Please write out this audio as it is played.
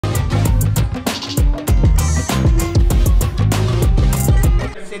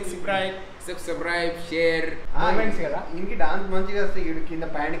subscribe, share. Comments kada. Inki dance manchiga vaste idu kinda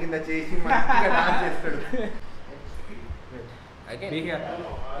pant kinda chesi manchiga dance chestadu. Again. Be here.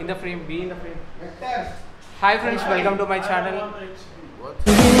 In the frame. Be in the frame. Hi friends, welcome to my channel. What?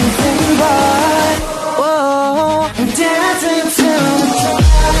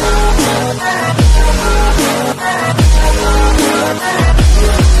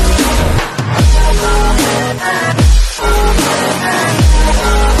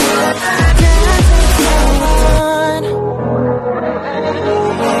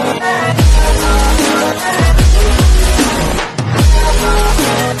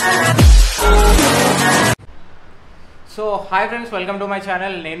 So hi friends, welcome to my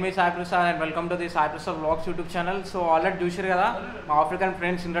channel. Name is Prasad and welcome to this Prasad Vlogs YouTube channel. So already చూశారు కదా మా African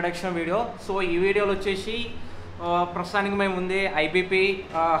friends introduction video. So ఈ వీడియోలో వచ్చేసి ప్రస్తుతానికి మేము ఉంది IBP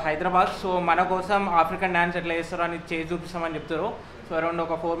Hyderabad. So మన కోసం ఆఫ్రికన్ డ్యాన్స్ ఎట్లా చేస్తారో అని చేసి చూపిస్తామని చెప్తారు. సో అరౌండ్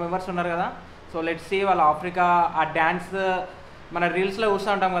ఒక 4 మెంబర్స్ ఉన్నారు కదా. సో లెట్స్ సీ వాళ్ళ ఆఫ్రికా ఆ డ్యాన్స్ మన రీల్స్లో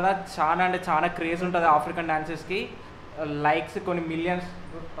చూస్తూ ఉంటాం కదా, చాలా అంటే చాలా క్రేజ్ ఉంటుంది ఆఫ్రికన్ డాన్సెస్కి. లైక్స్ కొన్ని millions.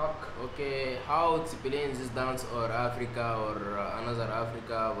 Okay, how explain this dance or Africa or another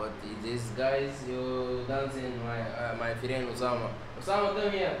Africa? But these guys, you dance in my friend Osama. Osama, come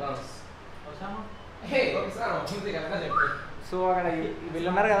here, dance. Osama? Hey, Osama, music అక్కడ. So అక్కడ వీళ్ళు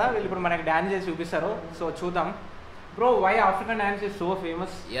ఉన్నారు కదా, వీళ్ళు ఇప్పుడు మనకి dance చేసి చూపిస్తారు. సో చూద్దాం. Bro, why African dance is so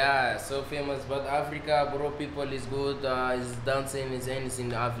famous? Yeah, so famous. But Africa, bro, people is good. Is dancing is anything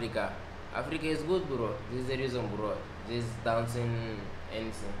in Africa. Africa is good, bro. This is the reason, bro. This dancing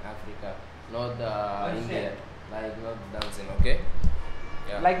anything Africa, not India. Like not dancing, okay?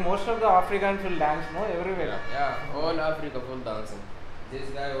 Yeah. Like most of the Africans will dance, no? Everywhere. Yeah, all Africa full dancing. This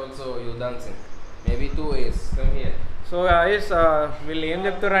guy also you dancing. Maybe 2 ways. Come here. So guys వీళ్ళు ఏం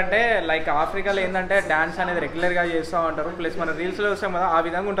చెప్తారంటే like ఆఫ్రికాలో ఏంటంటే dance అనేది రెగ్యులర్గా చేస్తూ ఉంటారు. Plus మన రీల్స్లో చూస్తాం కదా, ఆ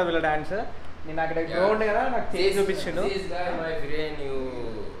విధంగా ఉంటుంది వీళ్ళ డ్యాన్స్. నేను అక్కడ గ్రౌ ఉండే కదా, నాకు చేసి చూపించిండు. This guy, my friend, you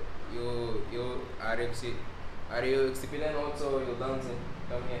are you explain also you dancing?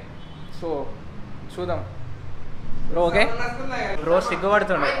 Come here. So చూద్దాం. బ్రో ఓకే బ్రో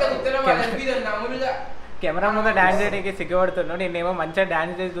సిగ్గుపడుతుండు, కెమెరా ముందు డ్యాన్స్ చేయడానికి సిగ్గుపడుతుండు. నేనేమో మంచిగా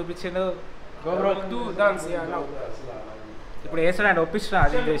డ్యాన్స్ చేసి చూపించిండు. Go bro two dance. ఇప్పుడు వేస్తున్నాడు, ఒప్పిస్తున్నా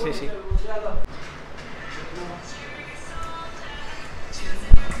అది చేసేసి.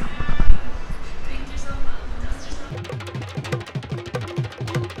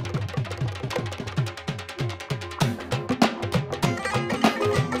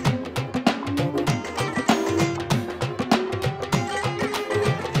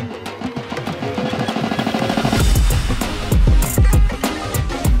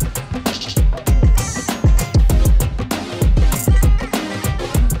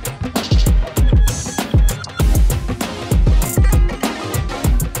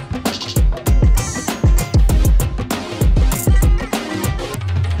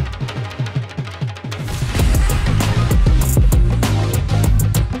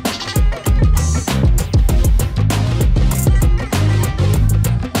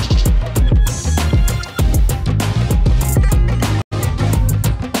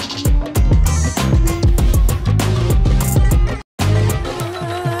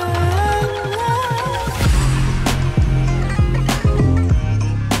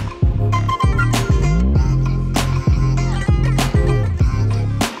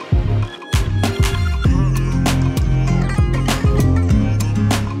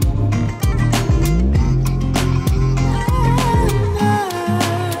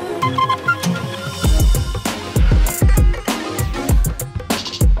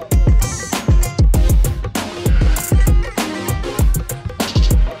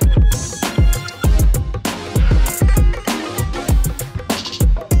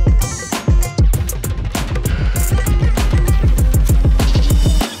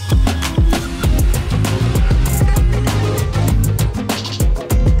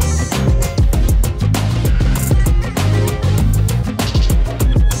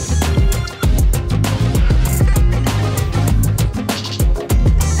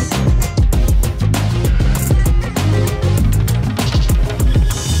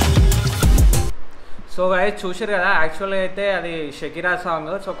 సో గైస్ చూసారు కదా, యాక్చువల్గా అయితే అది Shakira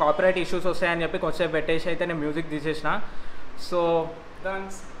song. So copyright issues వస్తాయని చెప్పి కొంచెం పెట్టేసి అయితే నేను మ్యూజిక్ తీసేసిన. సో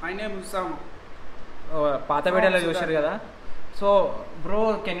పాత వీడియోలో చూసారు కదా. So bro,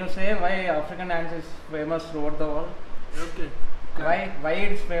 can you say why African dance is famous throughout the world? Okay. Why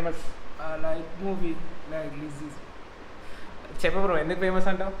it's famous? Like movie, like this. చెప్పు బ్రో, ఎందుకు ఫేమస్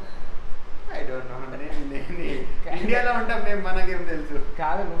అంటావు? I don't know. ఇండియాలో ఉంటాం మేము, మనకేం తెలుసు.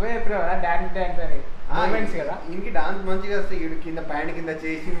 కాదు నువ్వే చెప్పావు కదా డాన్స్ డాన్స్ అని మూమెంట్స్ కదా. ఇంకి డాన్స్ మంచిగా వస్తే వీడు కింద ప్యాంట్ కింద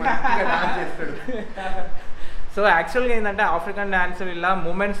చేసి మంచిగా డాన్స్ చేస్తాడు. సో యాక్చువల్గా ఏంటంటే ఆఫ్రికన్ డాన్స్ వీళ్ళ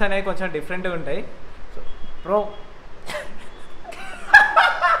మూమెంట్స్ అనేవి కొంచెం డిఫరెంట్గా ఉంటాయి. సో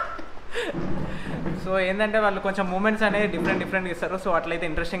సో ఏంటంటే వాళ్ళు కొంచెం మూమెంట్స్ అనేవి డిఫరెంట్గా ఇస్తారు. సో అట్లయితే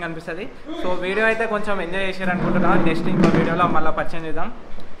ఇంట్రెస్టింగ్ అనిపిస్తుంది. సో వీడియో అయితే కొంచెం ఎంజాయ్ చేశారు అనుకుంటున్నా. నెక్స్ట్ ఇంకో వీడియోలో మళ్ళీ పరిచయం చేద్దాం.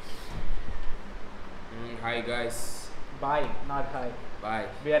 Hi guys. Bye, not hi. Bye.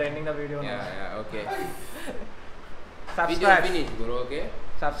 We are ending the video now. Yeah, okay. Subscribe. Video finish, bro. Okay.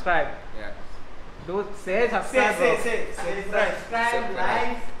 Subscribe. Yeah. Do say subscribe. Say, bro. subscribe,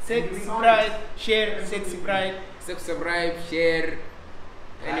 like, Subscribe. share, subscribe. Subscribe, share,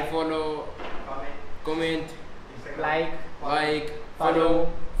 any follow, comment, Like, follow.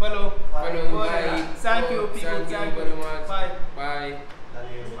 Follow. Bye. Thank you, people. Thank you very much. Bye. Bye.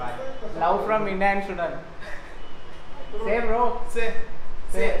 love from India and Sudan. Say bro.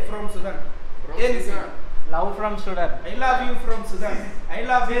 Say from Sudan. From Anything. Sudan. Love from Sudan. I love you from Sudan. I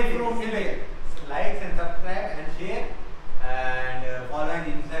love you from India. Like and subscribe and share and follow on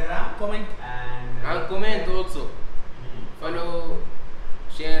Instagram Comment. And comment also. Follow,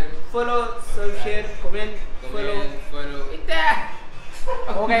 share, Follow, share, comment, follow. follow.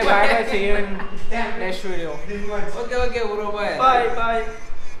 Okay, bye bye. See you in next video. Okay, bro. Bye.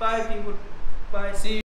 Bye, people. Bye. See you.